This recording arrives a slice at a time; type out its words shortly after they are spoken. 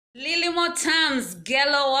Lily Mutamz,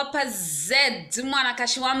 Gelo Wapa Z, Dumana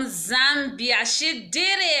Kashiwam Zambia. She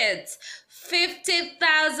did it!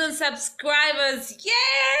 50,000 subscribers. Yay!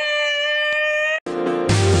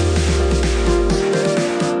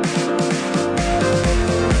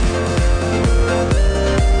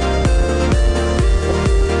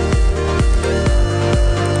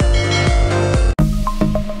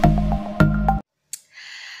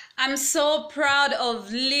 I'm so proud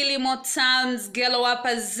of Lily Mutamz, Gelo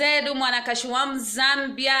Wapa Z, Dumana Kashiwam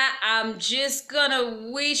Zambia. I'm just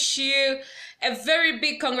gonna wish you a very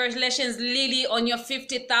big congratulations, Lily, on your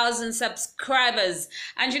 50,000 subscribers.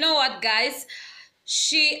 And you know what, guys?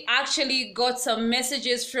 She actually got some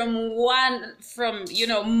messages from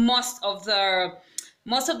most of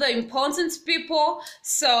the important people.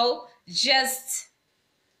 So just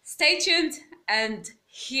stay tuned and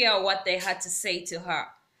hear what they had to say to her.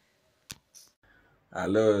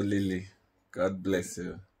 Hello, Lily. God bless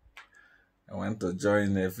you. I want to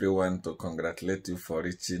join everyone to congratulate you for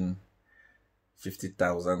reaching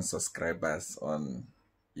 50,000 subscribers on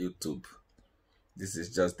YouTube. This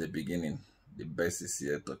is just the beginning. The best is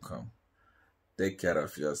yet to come. Take care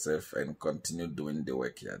of yourself and continue doing the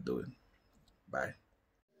work you are doing. Bye.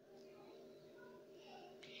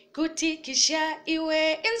 Kutikisha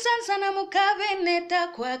iwe insansana mukabene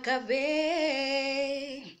kwa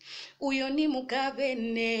kabe uyo ni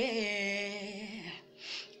mukabene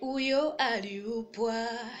uyo aliupwa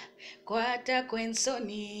kwata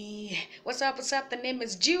kwensoni. What's up, the name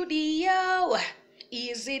is Judy, yo.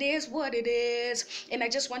 It is what it is. And I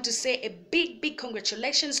just want to say a big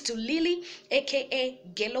congratulations to Lily, aka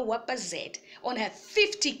Gelo Wapa Z, on her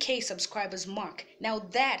 50K subscribers mark. Now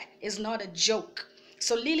that is not a joke.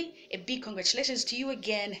 So Lily, a big congratulations to you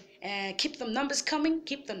again. Keep the numbers coming.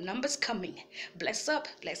 Keep the numbers coming. Bless up.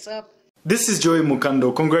 Bless up. This is Joey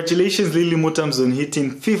Mukando. Congratulations, Lily Mutamz, on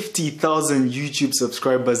hitting 50,000 YouTube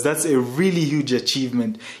subscribers. That's a really huge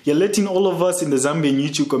achievement. You're letting all of us in the Zambian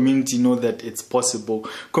YouTube community know that it's possible.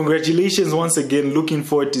 Congratulations once again. Looking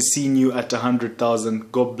forward to seeing you at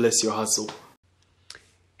 100,000. God bless your hustle.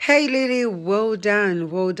 Hey Lily, well done,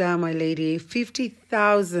 my lady.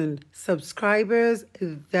 50,000 subscribers,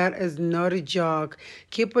 that is not a joke.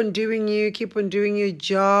 Keep on doing your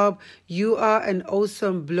job. You are an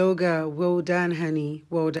awesome blogger. Well done, honey,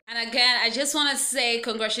 well done. And again, I just want to say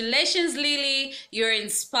congratulations, Lily. You're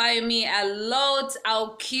inspiring me a lot.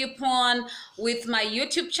 I'll keep on with my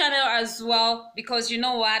YouTube channel as well, because you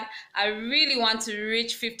know what? I really want to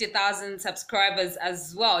reach 50,000 subscribers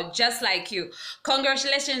as well, just like you.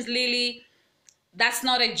 Congratulations, Lily. That's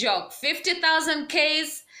not a joke. 50,000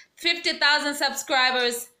 Ks, 50,000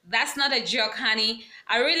 subscribers. That's not a joke, honey.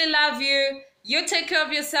 I really love you. You take care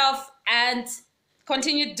of yourself and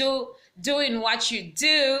continue doing what you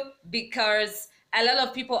do, because a lot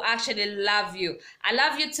of people actually love you. I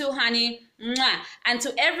love you too, honey. Mwah. And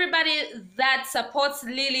to everybody that supports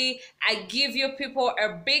Lily, I give you people a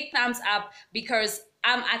big thumbs up, because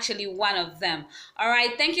I'm actually one of them. All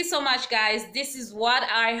right, thank you so much, guys. This is what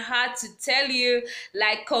I had to tell you.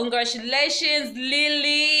 Like, congratulations,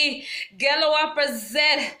 Lily. Gelo Wapa Z,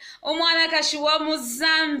 Umwana Kashiwamu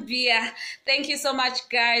Zambia. Thank you so much,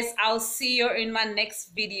 guys. I'll see you in my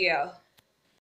next video.